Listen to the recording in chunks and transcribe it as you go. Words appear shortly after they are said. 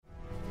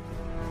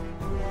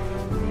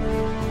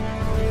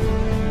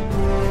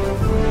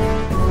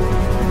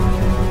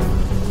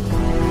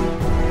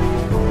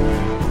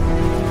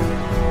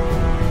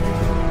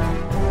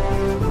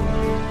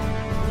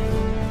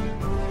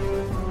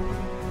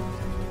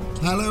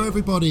Hello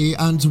everybody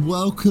and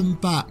welcome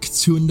back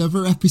to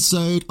another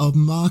episode of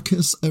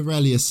Marcus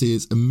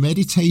Aurelius's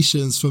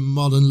Meditations for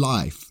Modern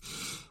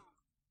Life.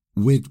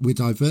 We're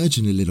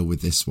diverging a little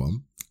with this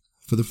one.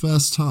 For the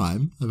first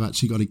time, I've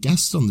actually got a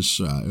guest on the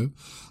show,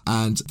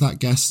 and that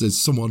guest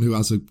is someone who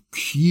has a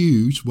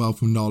huge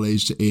wealth of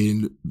knowledge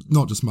in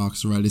not just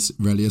Marcus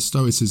Aurelius,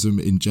 Stoicism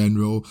in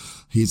general.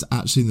 He's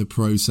actually in the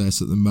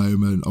process at the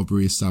moment of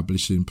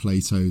re-establishing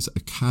Plato's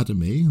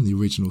Academy, and the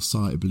original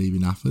site, I believe,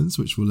 in Athens,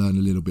 which we'll learn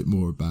a little bit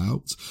more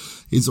about.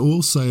 He's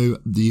also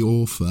the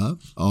author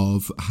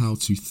of How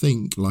to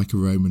Think Like a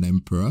Roman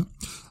Emperor,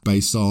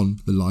 based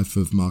on the life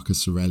of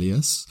Marcus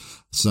Aurelius.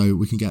 So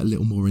we can get a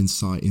little more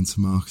insight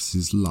into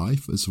Marcus's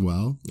life as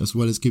well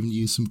as giving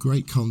you some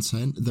great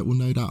content that will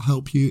no doubt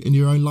help you in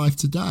your own life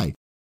today.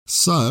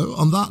 So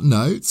on that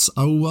note,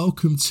 I will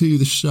welcome to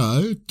the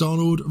show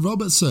Donald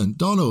Robertson.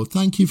 Donald,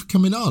 thank you for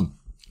coming on.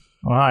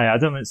 Oh, hi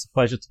Adam, it's a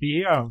pleasure to be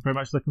here. I'm very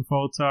much looking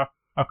forward to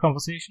our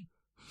conversation.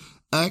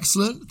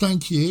 Excellent,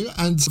 thank you.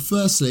 And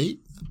firstly,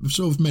 I'm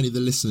sure many of the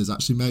listeners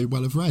actually may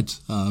well have read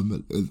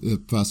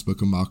the first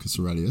book on Marcus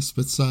Aurelius,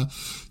 but do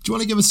you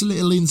want to give us a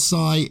little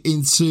insight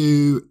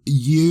into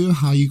you,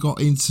 how you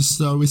got into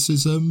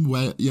Stoicism,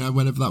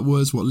 whenever that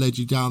was, what led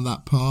you down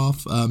that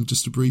path,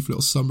 just a brief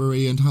little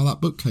summary and how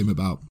that book came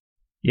about?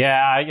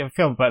 Yeah, I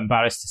feel a bit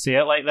embarrassed to say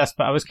it like this,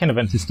 but I was kind of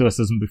into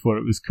Stoicism before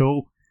it was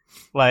cool.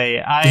 Like,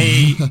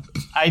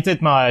 I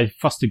did my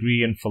first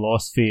degree in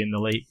philosophy in the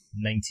late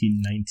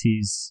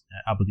 1990s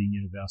at Aberdeen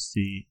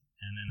University,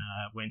 and then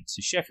I went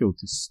to Sheffield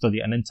to study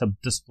at an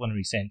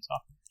interdisciplinary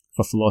centre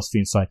for philosophy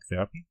and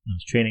psychotherapy. I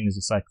was training as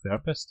a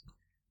psychotherapist,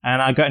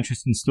 and I got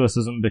interested in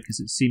Stoicism because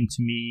it seemed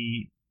to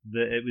me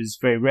that it was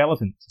very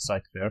relevant to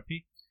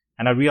psychotherapy,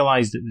 and I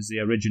realised it was the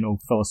original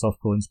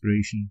philosophical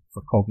inspiration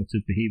for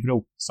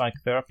cognitive-behavioural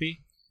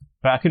psychotherapy.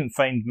 But I couldn't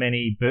find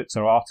many books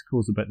or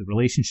articles about the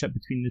relationship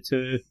between the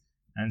two,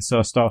 and so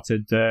I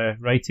started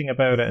writing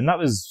about it. And that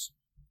was,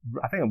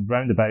 I think,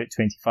 around about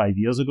 25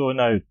 years ago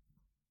now.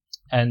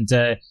 And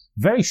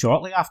very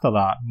shortly after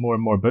that, more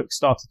and more books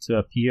started to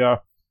appear,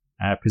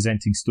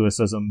 presenting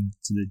Stoicism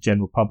to the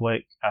general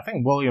public. I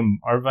think William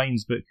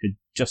Irvine's book had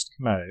just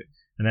come out,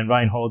 and then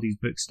Ryan Holiday's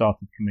book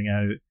started coming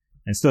out,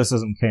 and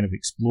Stoicism kind of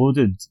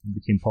exploded and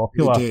became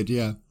popular. It did,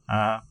 yeah.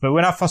 But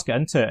when I first got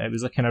into it, it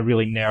was a kind of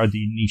really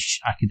nerdy, niche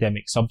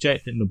academic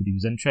subject that nobody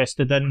was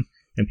interested in,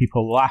 and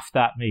people laughed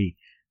at me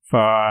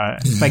for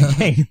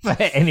thinking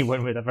that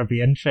anyone would ever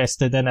be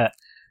interested in it.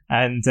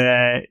 And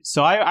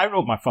so I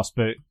wrote my first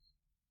book,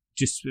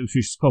 which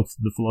was called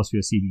The Philosophy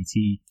of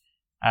CBT,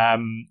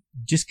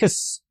 just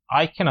because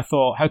I kind of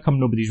thought, how come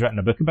nobody's written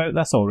a book about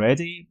this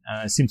already?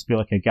 It seemed to be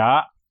like a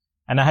gap.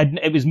 And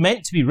it was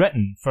meant to be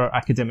written for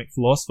academic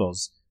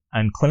philosophers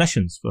and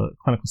clinicians, for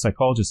clinical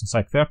psychologists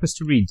and psychotherapists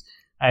to read.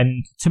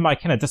 And to my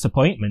kind of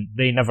disappointment,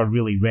 they never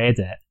really read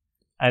it.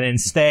 And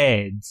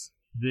instead,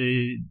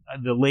 the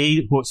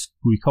lay, what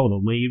we call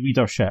the lay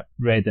readership,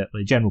 read it,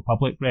 the general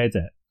public read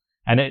it.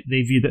 And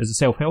they viewed it as a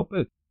self-help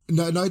book.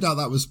 No doubt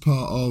that was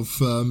part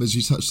of, as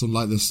you touched on,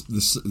 like the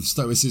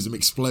Stoicism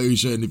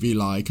explosion, if you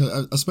like.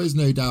 I suppose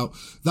no doubt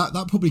that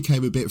probably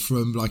came a bit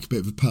from like a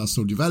bit of a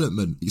personal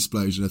development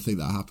explosion. I think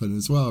that happened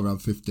as well around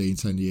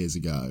 10 years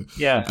ago.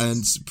 Yeah.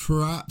 And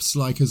perhaps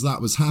like as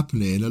that was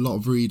happening, a lot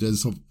of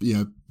readers,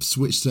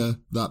 switched to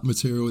that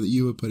material that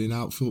you were putting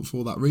out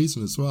for that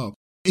reason as well.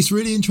 It's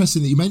really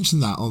interesting that you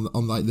mentioned that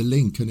on like the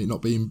link and it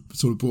not being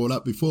sort of brought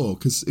up before,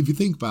 because if you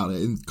think about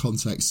it in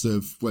context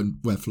of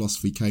where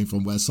philosophy came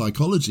from, where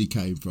psychology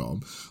came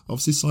from,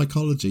 obviously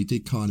psychology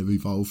did kind of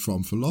evolve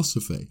from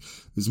philosophy.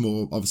 There's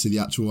more obviously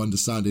the actual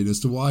understanding as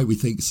to why we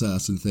think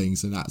certain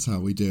things and that's how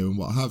we do and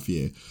what have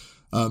you.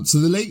 So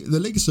the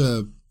links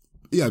are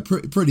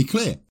pretty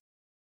clear.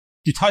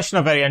 You touched on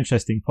a very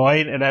interesting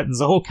point, and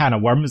there's a whole can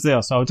of worms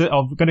there, so I'm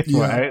going to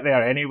throw it out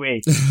there anyway.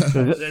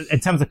 In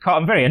terms of,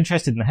 I'm very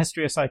interested in the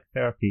history of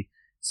psychotherapy.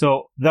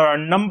 So there are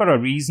a number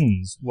of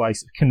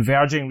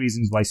converging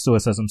reasons why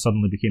Stoicism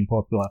suddenly became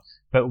popular,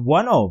 but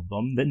one of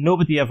them that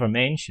nobody ever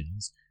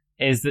mentions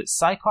is that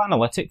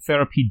psychoanalytic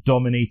therapy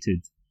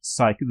dominated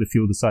the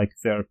field of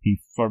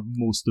psychotherapy for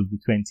most of the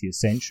 20th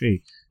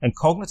century, and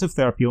cognitive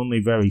therapy only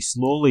very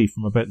slowly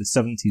from about the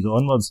 70s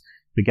onwards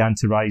began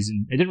to rise,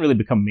 and it didn't really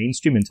become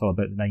mainstream until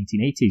about the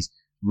 1980s,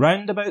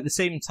 round about the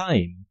same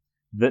time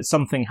that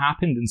something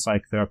happened in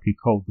psychotherapy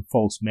called the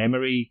false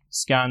memory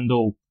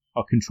scandal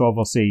or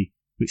controversy,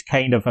 which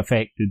kind of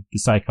affected the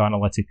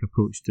psychoanalytic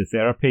approach to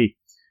therapy.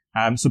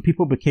 So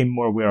people became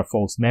more aware of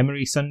false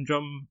memory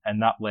syndrome,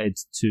 and that led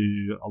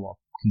to a lot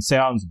of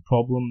concerns and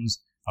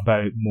problems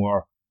about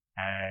more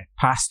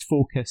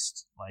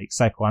past-focused, like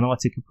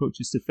psychoanalytic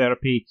approaches to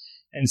therapy.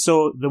 And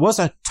so there was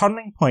a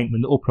turning point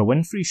when the Oprah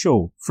Winfrey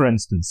Show, for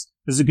instance,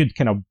 this is a good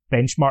kind of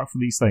benchmark for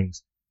these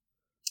things,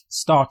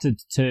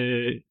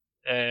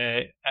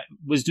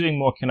 was doing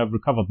more kind of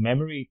recovered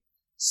memory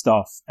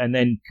stuff, and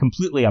then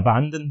completely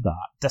abandoned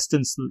that,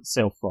 distanced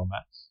itself from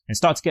it, and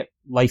started to get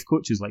life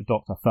coaches like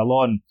Dr. Phil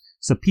on.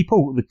 So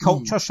the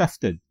culture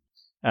shifted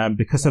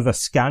because of a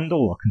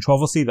scandal or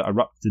controversy that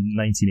erupted in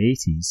the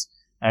 1980s.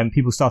 and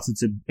people started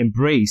to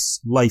embrace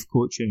life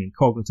coaching and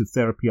cognitive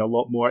therapy a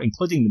lot more,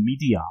 including the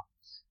media.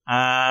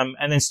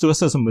 And then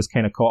Stoicism was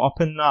kind of caught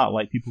up in that.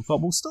 Like, people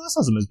thought, well,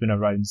 Stoicism has been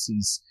around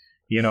since,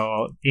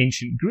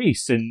 ancient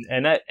Greece, and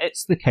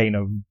it's the kind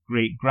of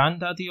great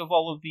granddaddy of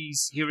all of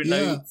these here and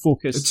now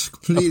focused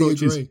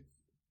approaches. Agree.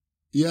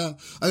 Yeah,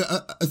 I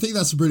think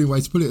that's a brilliant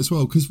way to put it as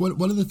well, because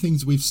one of the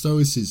things with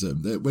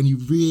Stoicism, that when you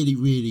really,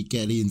 really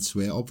get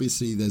into it,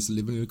 obviously there's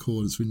living in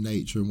accordance with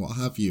nature and what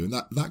have you, and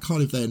that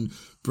kind of then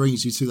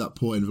brings you to that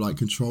point of like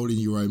controlling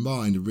your own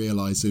mind and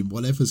realising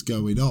whatever's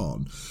going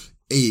on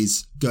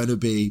is going to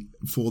be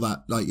for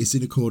that, like, it's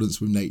in accordance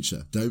with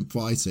nature. Don't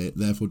fight it,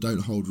 therefore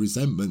don't hold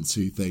resentment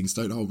to things,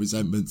 don't hold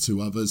resentment to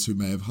others who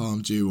may have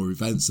harmed you or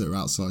events that are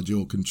outside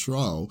your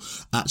control.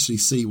 Actually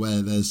see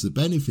where there's the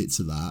benefit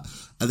to that.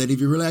 And then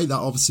if you relate that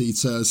obviously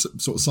to sort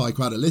of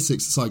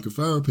psychoanalytics,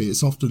 psychotherapy,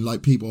 it's often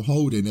like people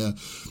holding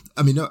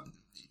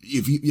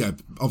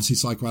obviously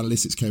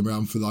psychoanalytics came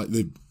around for like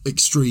the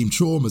extreme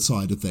trauma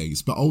side of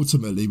things, but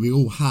ultimately we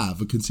all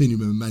have a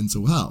continuum of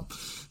mental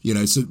health.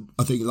 So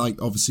I think,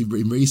 like, obviously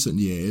in recent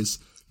years,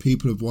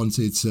 people have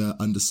wanted to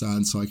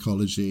understand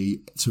psychology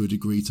to a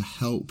degree to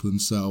help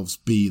themselves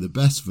be the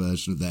best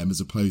version of them,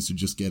 as opposed to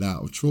just get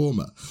out of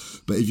trauma.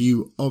 But if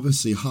you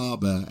obviously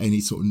harbour any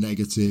sort of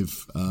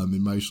negative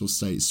emotional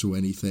states to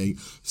anything,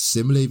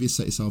 similarly, if you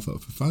set yourself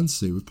up for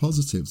fantasy with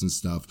positives and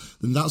stuff,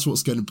 then that's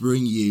what's going to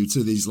bring you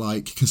to these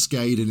like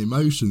cascading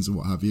emotions and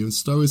what have you. And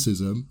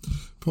Stoicism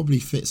probably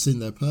fits in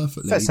there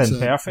perfectly. Fits in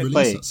perfectly.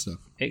 Release that stuff.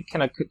 It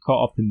kind of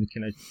caught up in the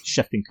kind of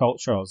shifting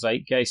culture or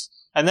zeitgeist.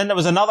 And then there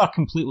was another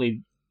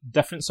completely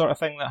different sort of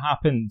thing that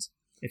happened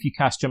if you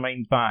cast your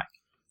mind back.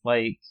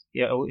 Like,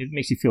 it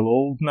makes you feel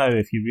old now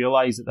if you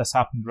realise that this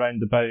happened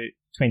around about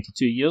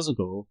 22 years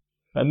ago.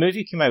 But a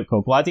movie came out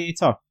called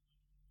Gladiator.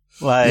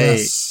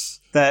 Yes.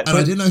 And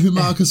I didn't know who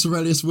Marcus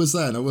Aurelius was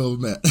then, I will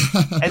admit.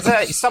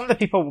 Some of the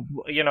people,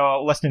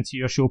 listening to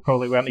your show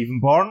probably weren't even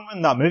born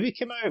when that movie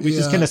came out, which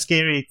is kind of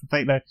scary to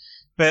think now.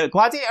 But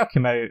Gladiator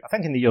came out, I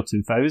think, in the year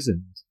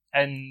 2000.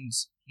 And,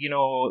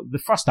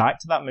 the first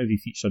act of that movie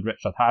featured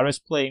Richard Harris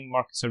playing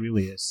Marcus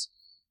Aurelius.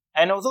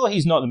 And although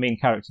he's not the main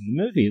character in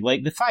the movie,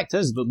 like, the fact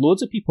is that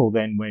loads of people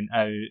then went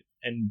out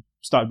and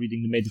started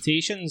reading the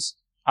meditations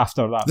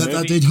after that movie.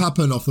 That did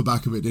happen off the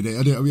back of it, did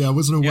it? I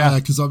wasn't aware,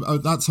 because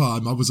at that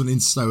time I wasn't in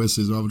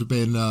Stoicism. I would have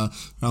been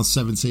around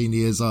 17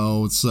 years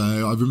old, so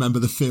I remember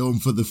the film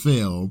for the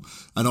film,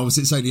 and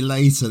obviously it's only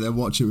later that I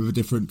watch it with a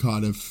different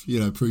kind of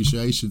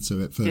appreciation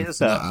to it for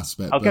that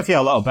aspect. I'll give you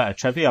a little bit of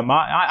trivia.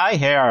 I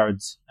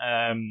heard,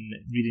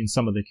 reading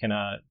some of the kind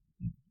of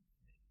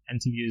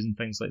interviews and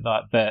things like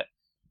that, but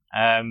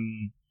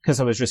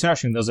because I was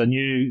researching, there's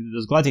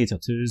Gladiator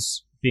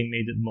 2's being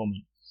made at the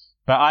moment.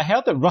 But I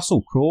heard that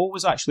Russell Crowe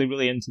was actually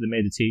really into the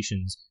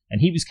meditations,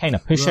 and he was kind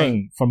of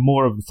pushing for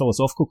more of the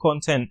philosophical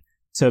content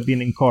to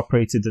being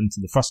incorporated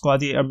into the first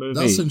Gladiator movie.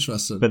 That's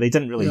interesting. But they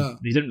didn't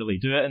really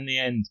do it in the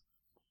end.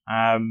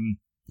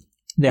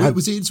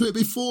 Was he into it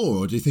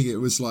before, or do you think it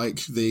was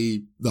like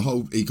the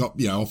whole, he got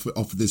off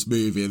of this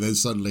movie and then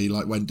suddenly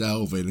like went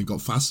delving and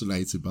got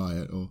fascinated by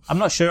it? Or I'm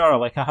not sure.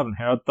 Like, I haven't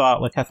heard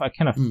that. Like, I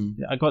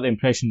got the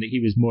impression that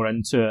he was more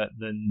into it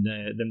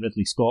than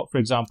Ridley Scott, for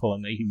example,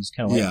 and that he was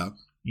kind of like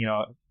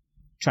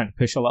trying to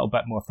push a little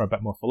bit more for a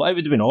bit more full. It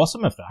would have been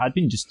awesome if there had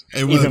been just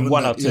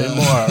one or two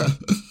more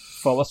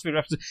philosophy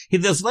references.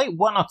 There's like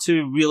one or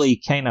two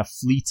really kind of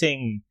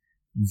fleeting,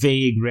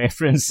 vague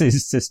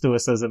references to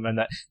Stoicism in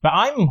it. But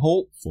I'm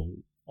hopeful,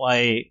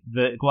 like,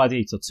 that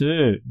Gladiator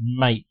 2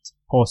 might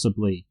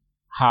possibly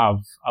have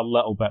a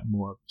little bit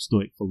more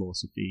Stoic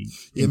philosophy.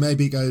 Yeah,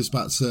 maybe it goes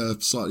back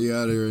to slightly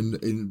earlier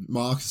in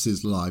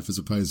Marcus's life as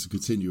opposed to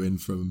continuing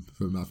from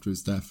after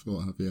his death, or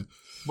what have you.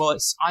 Well,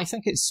 I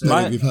think it's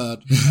you've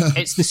heard.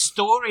 It's the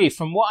story,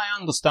 from what I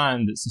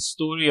understand, it's the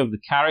story of the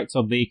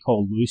character they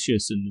call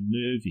Lucius in the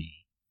movie.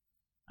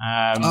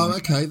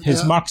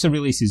 His Marcus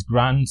Aurelius'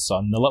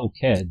 grandson, the little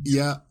kid.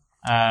 Yeah.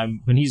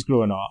 When he's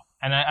growing up.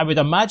 And I would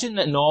imagine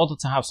that in order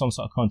to have some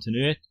sort of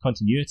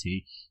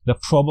continuity, they're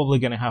probably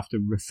going to have to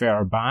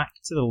refer back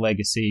to the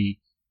legacy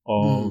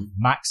of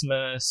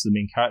Maximus, the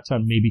main character,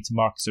 and maybe to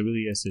Marcus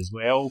Aurelius as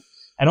well.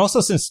 And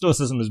also, since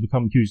Stoicism has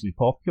become hugely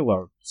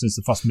popular since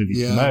the first movie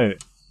came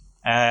out.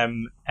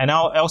 And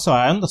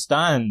I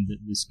understand that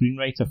the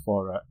screenwriter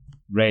for it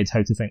read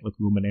How to Think Like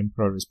a Roman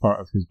Emperor as part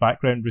of his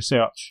background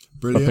research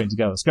for putting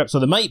together a script. So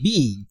there might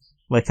be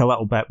like a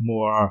little bit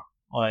more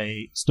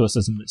like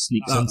Stoicism that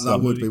sneaks into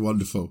that would be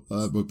wonderful.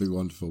 That would be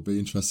wonderful. Be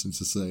interesting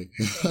to see.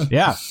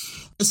 Yeah.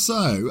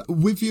 So,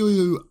 with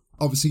you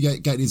obviously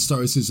getting into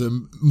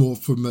Stoicism more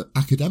from an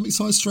academic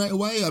side straight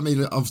away, I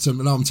mean, obviously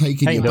now I'm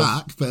taking you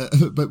back,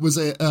 but was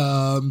it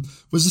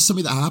was there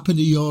something that happened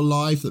in your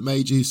life that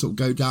made you sort of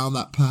go down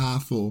that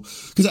path? Or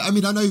because I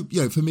mean, I know,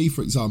 for me,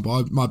 for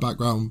example, my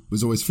background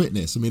was always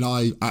fitness. I mean,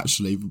 I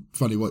actually,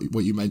 funny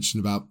what you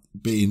mentioned about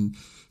being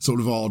sort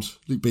of odd,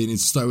 being in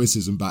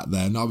Stoicism back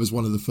then. I was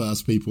one of the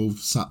first people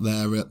sat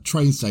there at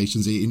train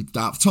stations eating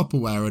out of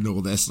Tupperware and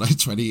all this, like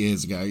 20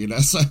 years ago,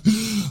 So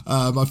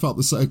I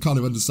felt kind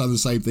of understand the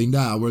same thing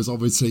now, whereas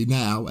obviously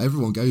now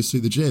everyone goes to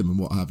the gym and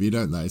what have you,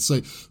 don't they?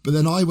 So, but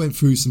then I went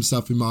through some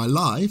stuff in my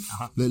life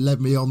that led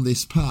me on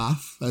this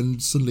path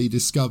and suddenly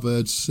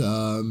discovered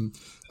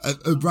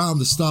around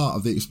the start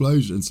of the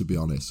explosion, to be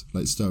honest,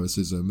 like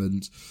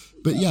Stoicism.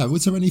 But yeah,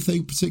 was there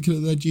anything particular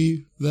that led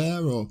you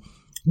there, or?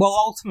 Well,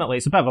 ultimately,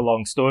 it's a bit of a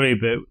long story,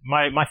 but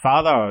my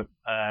father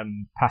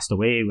passed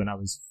away when I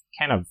was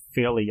kind of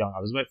fairly young.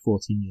 I was about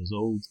 14 years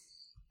old,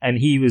 and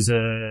he was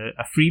a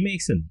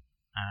Freemason,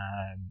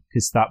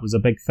 because that was a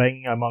big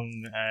thing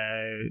among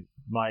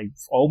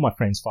all my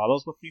friends'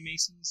 fathers were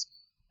Freemasons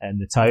in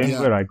the town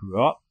where I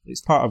grew up.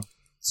 It's part of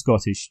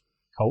Scottish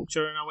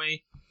culture in a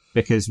way,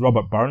 because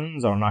Robert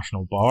Burns, our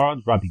national bard,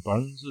 Rabbi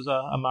Burns, was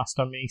a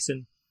master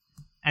Mason.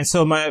 And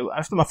so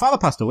after my father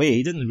passed away,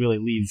 he didn't really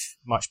leave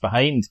much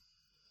behind,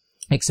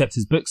 except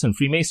his books on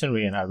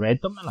Freemasonry, and I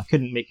read them, and I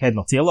couldn't make head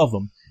nor tail of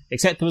them,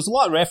 except there was a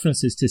lot of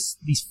references to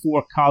these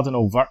 4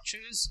 cardinal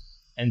virtues,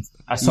 and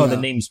I saw the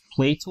names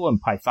Plato and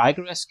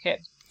Pythagoras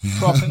kept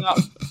cropping up,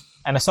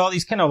 and I saw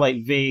these kind of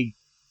like vague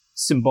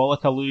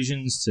symbolic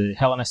allusions to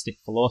Hellenistic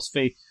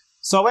philosophy.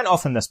 So I went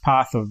off on this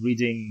path of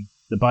reading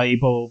the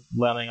Bible,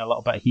 learning a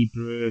little bit of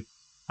Hebrew.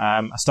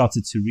 I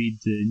started to read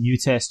the New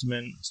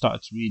Testament, I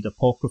started to read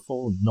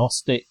Apocryphal,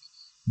 Gnostic,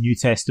 New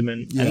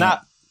Testament, and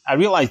that I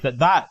realised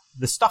that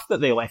the stuff that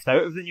they left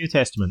out of the New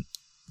Testament.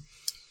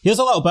 Here's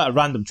a little bit of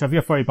random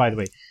trivia for you, by the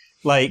way.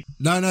 Like,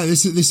 no,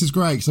 this is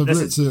great, because I've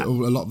looked at a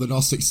lot of the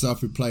Gnostic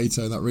stuff with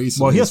Plato and that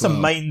recently. Well, here's some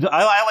mind.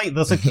 I like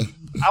this.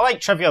 I like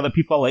trivia that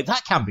people are like,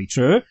 that can't be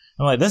true.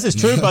 I'm like, this is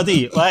true,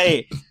 buddy.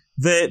 Like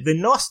the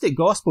Gnostic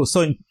Gospels.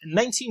 So in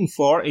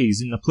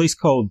 1940s, in a place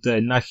called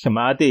Nag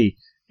Hammadi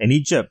in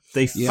Egypt,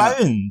 they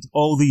found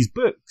all these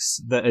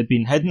books that had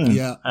been hidden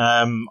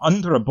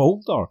under a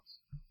boulder.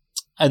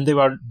 And they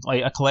were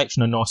like a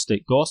collection of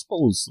Gnostic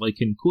Gospels,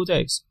 like in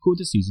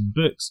codices and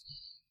books.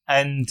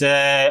 And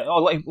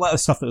like a lot of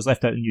stuff that was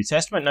left out in the New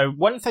Testament. Now,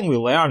 one thing we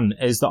learn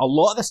is that a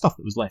lot of the stuff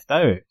that was left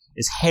out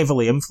is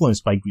heavily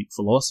influenced by Greek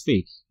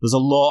philosophy. There's a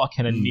lot of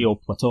kind of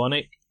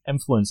Neoplatonic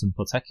influence in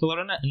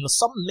particular in it, and there's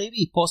some,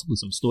 maybe possibly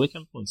some Stoic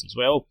influence as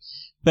well.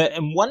 But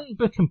in one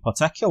book in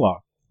particular,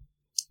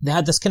 they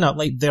had this kind of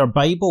like their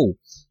Bible,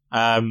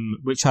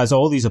 which has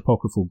all these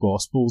apocryphal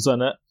Gospels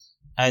in it,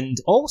 and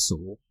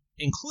also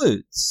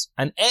includes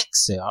an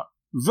excerpt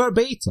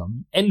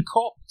verbatim in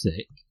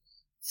Coptic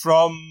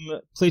from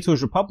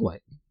Plato's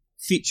Republic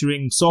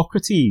featuring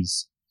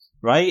Socrates,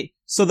 right?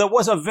 So there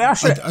was a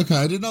version. Okay,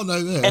 I did not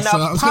know this. In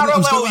a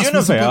parallel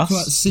universe.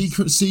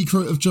 Like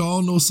Secret of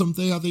John or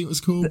something, I think it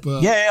was called. But,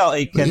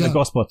 the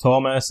Gospel of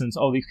Thomas and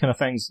all these kind of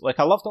things. Like,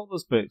 I loved all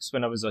those books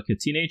when I was like a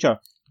teenager.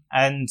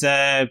 And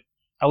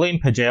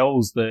Elaine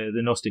Pagel's The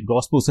Gnostic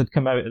Gospels had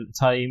come out at the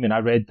time, and I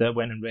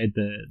went and read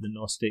the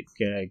Gnostic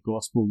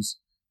Gospels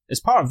as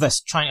part of this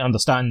trying to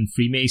understand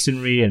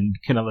Freemasonry and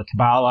kind of the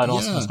Kabbalah and all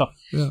that sort of stuff.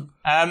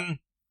 Yeah.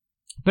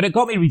 But it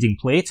got me reading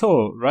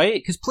Plato, right?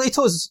 Because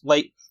Plato's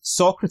like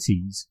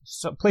Socrates.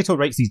 So Plato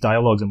writes these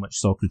dialogues in which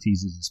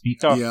Socrates is the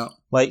speaker. Yeah.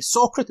 Like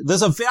Socrates,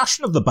 there's a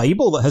version of the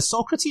Bible that has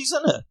Socrates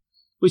in it,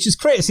 which is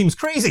crazy. It seems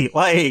crazy.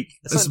 Like,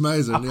 it's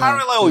amazing. A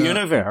parallel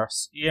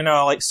universe. You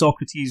know, like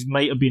Socrates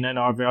might have been in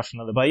our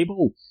version of the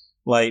Bible.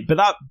 Like, but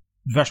that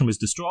version was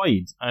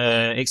destroyed,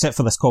 except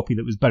for this copy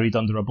that was buried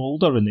under a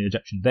boulder in the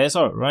Egyptian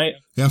desert, right?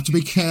 You have to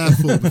be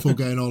careful before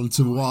going on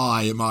to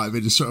why it might have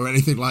been destroyed or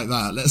anything like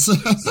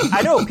that.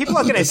 I know, people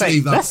are going to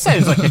say, this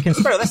sounds like a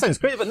conspiracy, this sounds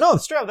crazy, but no,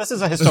 straight up, this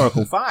is a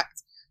historical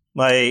fact.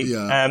 Like,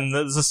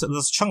 there's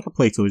a chunk of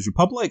Plato's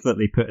Republic that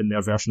they put in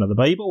their version of the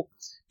Bible,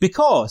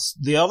 because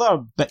the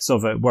other bits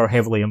of it were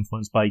heavily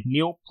influenced by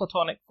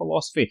Neoplatonic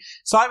philosophy.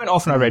 So I went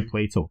off and I read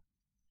Plato.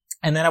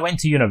 And then I went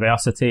to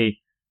university,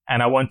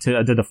 and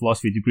I did a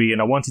philosophy degree,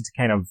 and I wanted to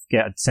kind of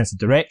get a sense of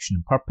direction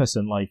and purpose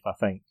in life, I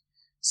think.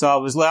 So I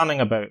was learning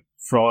about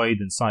Freud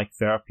and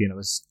psychotherapy, and I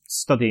was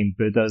studying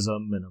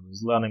Buddhism, and I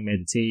was learning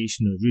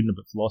meditation, and I was reading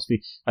about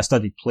philosophy. I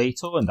studied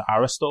Plato and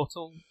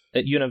Aristotle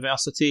at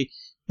university,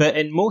 but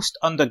in most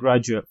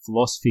undergraduate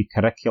philosophy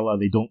curricula,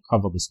 they don't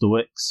cover the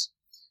Stoics,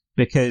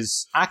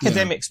 because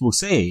academics will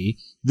say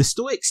the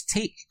Stoics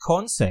take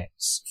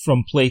concepts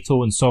from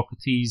Plato and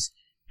Socrates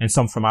and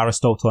some from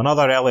Aristotle and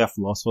other earlier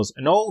philosophers,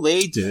 and all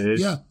they do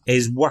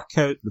is work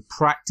out the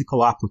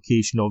practical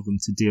application of them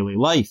to daily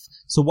life.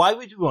 So why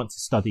would we want to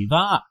study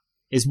that,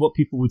 is what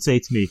people would say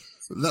to me.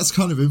 That's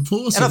kind of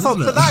important, and I thought,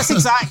 isn't it? But that's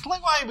exactly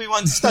why we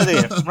want to study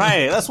it,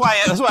 right? That's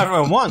what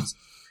everyone wants.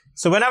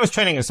 So when I was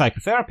training in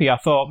psychotherapy, I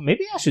thought,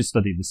 maybe I should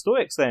study the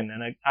Stoics then.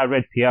 And I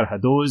read Pierre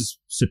Hadot's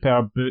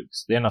superb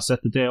books, The Inner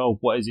Citadel,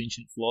 What is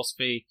Ancient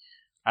Philosophy,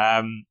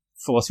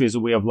 Philosophy as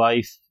a Way of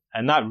Life.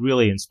 And that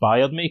really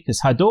inspired me,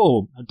 because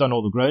Hadot had done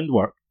all the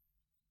groundwork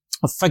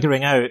of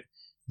figuring out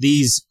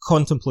these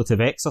contemplative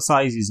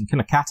exercises and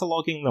kind of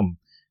cataloguing them,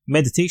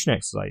 meditation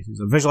exercises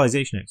or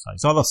visualization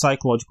exercises, other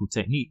psychological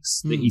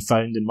techniques that he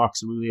found in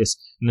Marcus Aurelius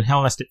and in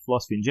Hellenistic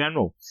philosophy in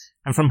general.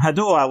 And from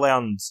Hadot, I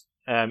learned,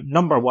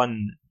 number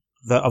one,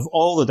 that of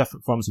all the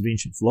different forms of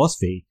ancient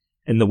philosophy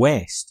in the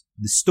West,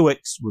 the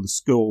Stoics were the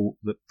school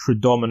that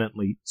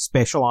predominantly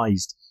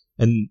specialized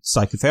in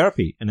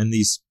psychotherapy and in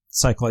these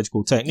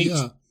psychological techniques.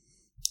 Yeah.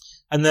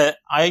 And that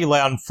I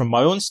learned from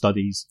my own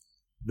studies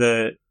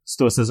that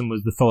Stoicism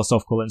was the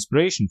philosophical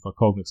inspiration for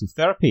cognitive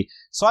therapy.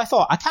 So I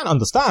thought, I can't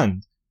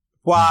understand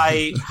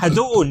why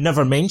Hadot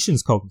never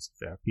mentions cognitive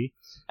therapy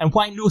and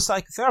why no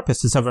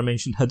psychotherapist has ever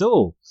mentioned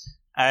Hadot.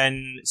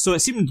 And so it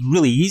seemed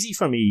really easy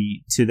for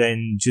me to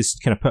then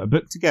just kind of put a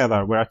book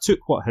together where I took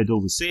what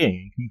Hadot was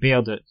saying and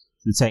compared it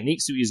to the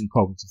techniques that we use in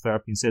cognitive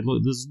therapy and said,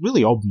 look, there's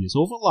really obvious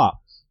overlap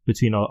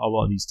between a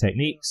lot of these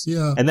techniques.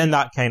 Yeah. And then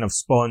that kind of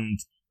spawned.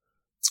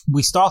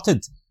 We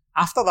started,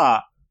 after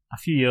that, a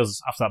few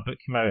years after that book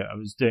came out, I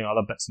was doing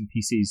other bits and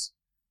pieces.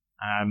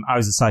 I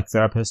was a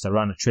psychotherapist. I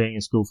ran a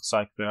training school for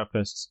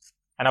psychotherapists.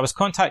 And I was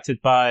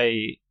contacted by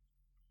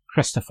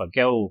Christopher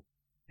Gill,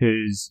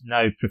 who's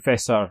now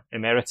Professor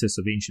Emeritus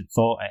of Ancient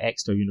Thought at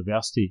Exeter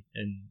University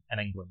in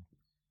England.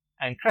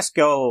 And Chris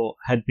Gill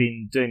had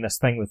been doing this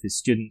thing with his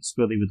students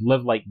where they would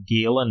live like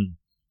Galen.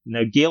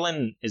 Now,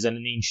 Galen is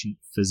an ancient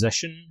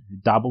physician who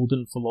dabbled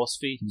in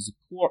philosophy. He was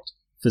a court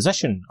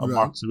physician of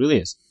Marcus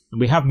Aurelius. And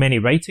we have many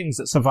writings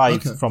that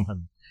survived from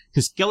him.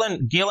 Because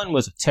Galen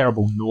was a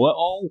terrible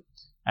know-it-all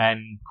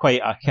and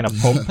quite a kind of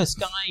pompous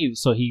guy.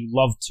 So he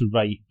loved to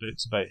write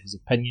books about his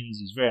opinions.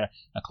 He was a very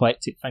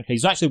eclectic thinker.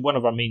 He's actually one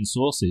of our main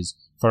sources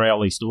for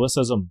early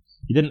Stoicism.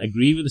 He didn't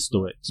agree with the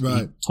Stoics, but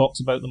he talks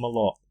about them a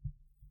lot.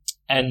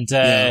 And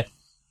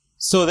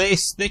so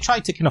they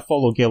tried to kind of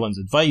follow Galen's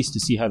advice to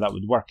see how that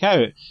would work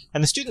out.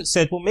 And the students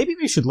said, well, maybe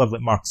we should live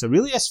like Marcus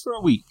Aurelius for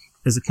a week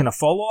as a kind of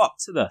follow-up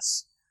to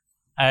this.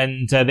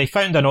 And they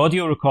found an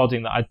audio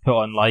recording that I'd put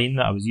online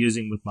that I was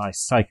using with my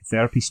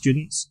psychotherapy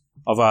students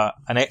of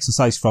an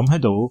exercise from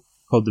Hadot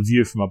called The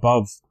View from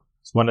Above.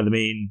 It's one of the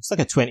main, it's like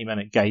a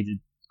 20-minute guided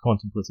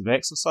contemplative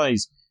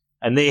exercise.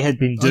 And they had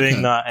been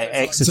doing that at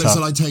Exeter.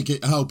 So I take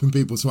it helping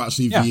people to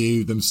actually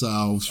view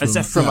themselves from, as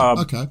if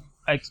from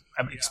an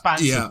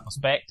expansive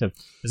perspective,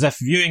 as if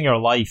viewing your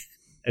life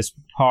as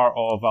part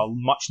of a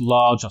much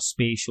larger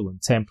spatial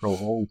and temporal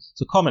whole.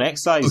 It's a common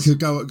exercise. We could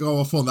go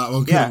off on that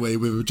one, couldn't we,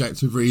 with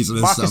objective reason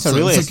and Marcus stuff.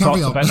 Aurelius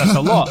talks about this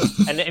a lot.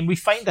 And we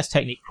find this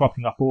technique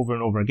cropping up over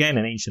and over again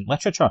in ancient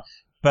literature.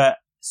 But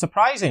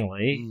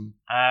surprisingly,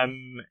 I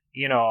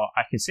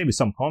can say with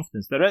some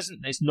confidence,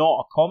 it's not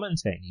a common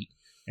technique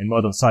in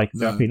modern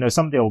psychotherapy. Now,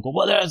 somebody will go,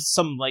 well, there's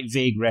some like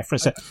vague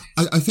reference. I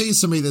think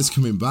it's something that's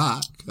coming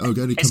back.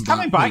 It's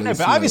coming back now,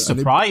 but I was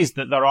surprised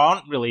that there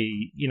aren't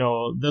really,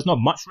 there's not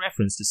much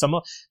reference to some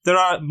of. There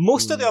are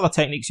most of the other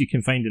techniques you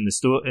can find in the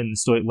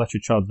Stoic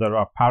literature. There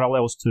are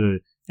parallels to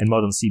in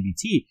modern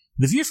CBT.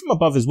 The view from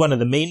above is one of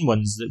the main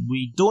ones that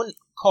we don't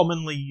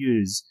commonly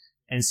use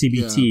in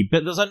CBT,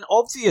 but there's an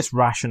obvious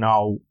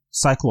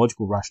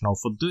psychological rationale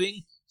for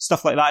doing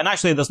stuff like that. And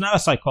actually, there's now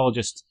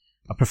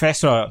a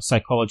professor of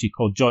psychology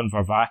called John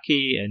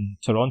Vervaeke in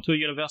Toronto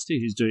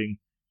University who's doing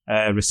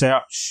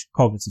research,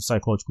 cognitive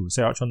psychological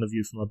research on the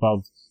view from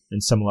above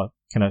and similar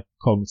kind of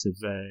cognitive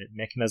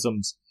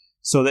mechanisms.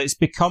 So that it's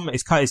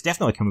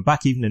definitely coming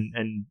back even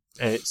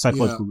in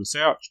psychological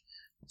research.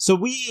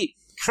 So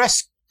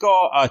Chris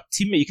got a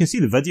teammate. You can see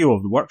the video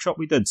of the workshop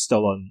we did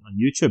still on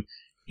YouTube.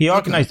 He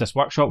organised this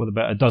workshop with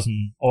about a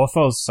dozen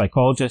authors,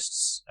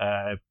 psychologists,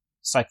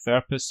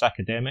 psychotherapists,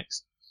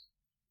 academics.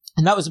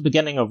 And that was the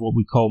beginning of what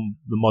we call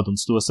the Modern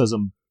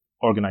Stoicism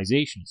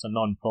organisation. It's a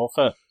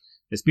non-profit.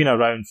 It's been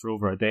around for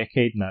over a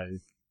decade now.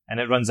 And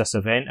it runs this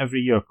event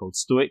every year called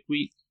Stoic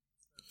Week.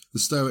 The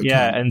Stoic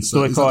and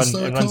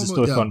Stoicon, and runs the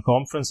Stoicon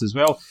conference as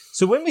well.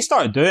 So when we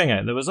started doing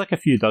it, there was like a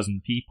few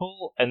dozen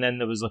people, and then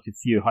there was like a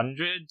few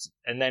hundred,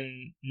 and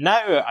then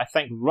now I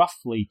think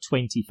roughly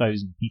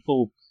 20,000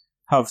 people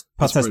have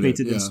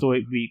participated in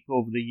Stoic Week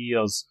over the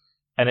years,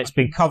 and it's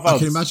been covered. I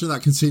can imagine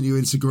that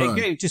continuing to grow.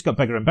 It just got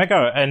bigger and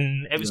bigger,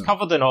 and it was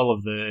covered in all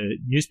of the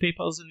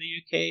newspapers in the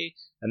UK,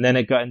 and then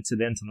it got into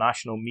the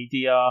international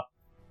media,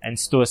 and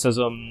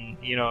Stoicism,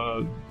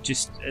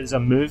 just as a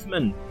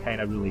movement,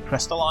 kind of really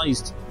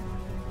crystallised.